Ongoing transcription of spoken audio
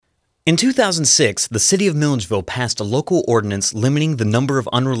In 2006, the city of Milledgeville passed a local ordinance limiting the number of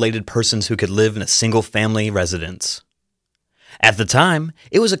unrelated persons who could live in a single-family residence. At the time,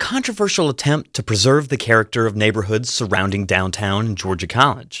 it was a controversial attempt to preserve the character of neighborhoods surrounding downtown and Georgia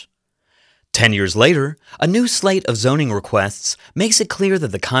College. 10 years later, a new slate of zoning requests makes it clear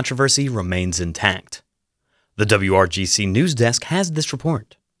that the controversy remains intact. The WRGC News Desk has this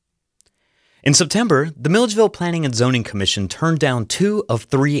report. In September, the Milledgeville Planning and Zoning Commission turned down 2 of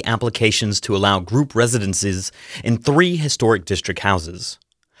 3 applications to allow group residences in 3 historic district houses.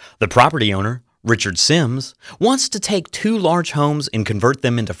 The property owner, Richard Sims, wants to take 2 large homes and convert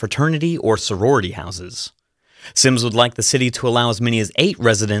them into fraternity or sorority houses. Sims would like the city to allow as many as 8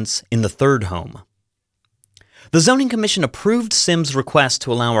 residents in the 3rd home. The Zoning Commission approved Sims' request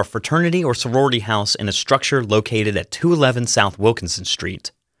to allow a fraternity or sorority house in a structure located at 211 South Wilkinson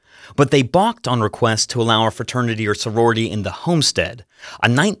Street. But they balked on requests to allow a fraternity or sorority in the Homestead, a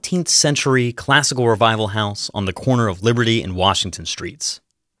 19th century classical revival house on the corner of Liberty and Washington Streets.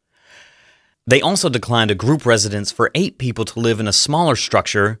 They also declined a group residence for 8 people to live in a smaller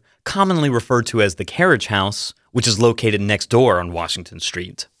structure, commonly referred to as the Carriage House, which is located next door on Washington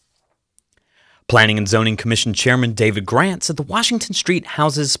Street. Planning and Zoning Commission Chairman David Grant said the Washington Street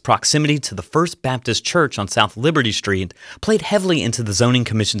house's proximity to the First Baptist Church on South Liberty Street played heavily into the Zoning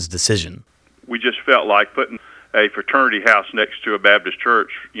Commission's decision. We just felt like putting a fraternity house next to a Baptist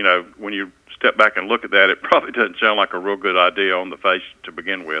church, when you step back and look at that, it probably doesn't sound like a real good idea on the face to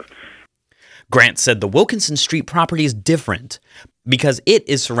begin with. Grant said the Wilkinson Street property is different because it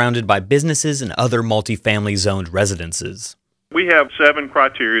is surrounded by businesses and other multifamily zoned residences. We have 7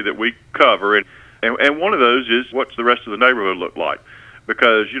 criteria that we cover, and one of those is what's the rest of the neighborhood look like?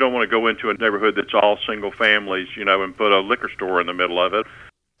 Because you don't want to go into a neighborhood that's all single families, and put a liquor store in the middle of it.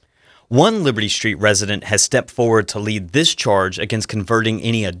 One Liberty Street resident has stepped forward to lead this charge against converting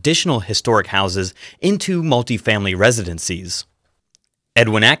any additional historic houses into multifamily residencies.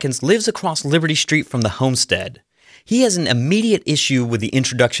 Edwin Atkins lives across Liberty Street from the Homestead. He has an immediate issue with the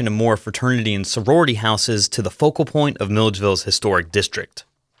introduction of more fraternity and sorority houses to the focal point of Milledgeville's historic district.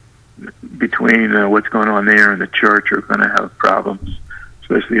 Between what's going on there and the church are going to have problems,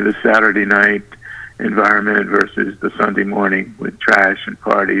 especially the Saturday night environment versus the Sunday morning with trash and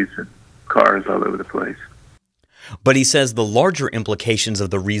parties and cars all over the place. But he says the larger implications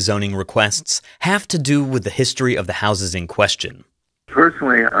of the rezoning requests have to do with the history of the houses in question.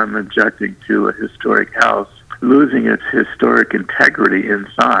 Personally, I'm objecting to a historic house losing its historic integrity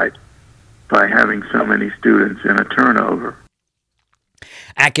inside by having so many students in a turnover.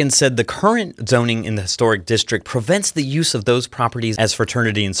 Atkins said the current zoning in the historic district prevents the use of those properties as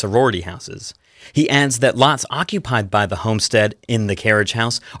fraternity and sorority houses. He adds that lots occupied by the Homestead in the Carriage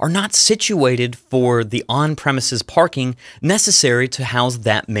House are not situated for the on-premises parking necessary to house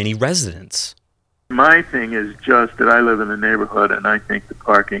that many residents. My thing is just that I live in the neighborhood, and I think the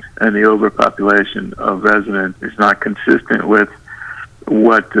parking and the overpopulation of residents is not consistent with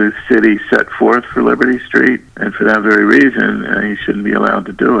what the city set forth for Liberty Street, and for that very reason, he shouldn't be allowed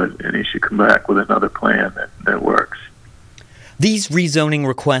to do it, and he should come back with another plan that works. These rezoning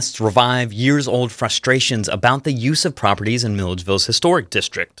requests revive years-old frustrations about the use of properties in Milledgeville's historic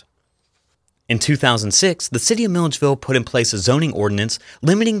district. In 2006, the city of Milledgeville put in place a zoning ordinance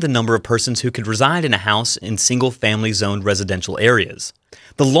limiting the number of persons who could reside in a house in single-family zoned residential areas.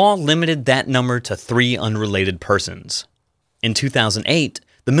 The law limited that number to 3 unrelated persons. In 2008,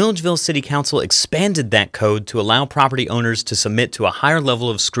 the Milledgeville City Council expanded that code to allow property owners to submit to a higher level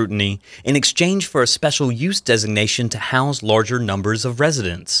of scrutiny in exchange for a special use designation to house larger numbers of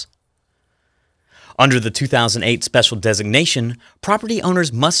residents. Under the 2008 special designation, property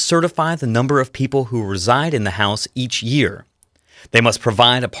owners must certify the number of people who reside in the house each year. They must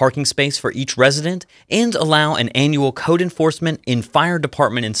provide a parking space for each resident and allow an annual code enforcement and fire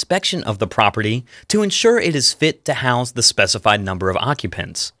department inspection of the property to ensure it is fit to house the specified number of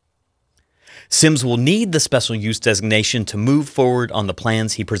occupants. Sims will need the special use designation to move forward on the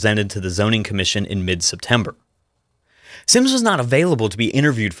plans he presented to the Zoning Commission in mid-September. Sims was not available to be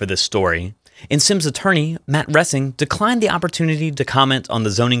interviewed for this story, and Sims' attorney, Matt Ressing, declined the opportunity to comment on the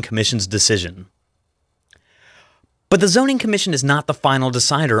Zoning Commission's decision. But the Zoning Commission is not the final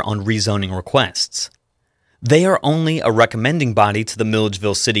decider on rezoning requests. They are only a recommending body to the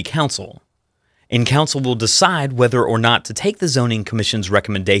Milledgeville City Council, and Council will decide whether or not to take the Zoning Commission's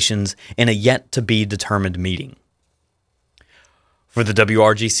recommendations in a yet-to-be-determined meeting. For the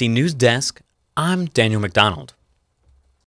WRGC News Desk, I'm Daniel McDonald.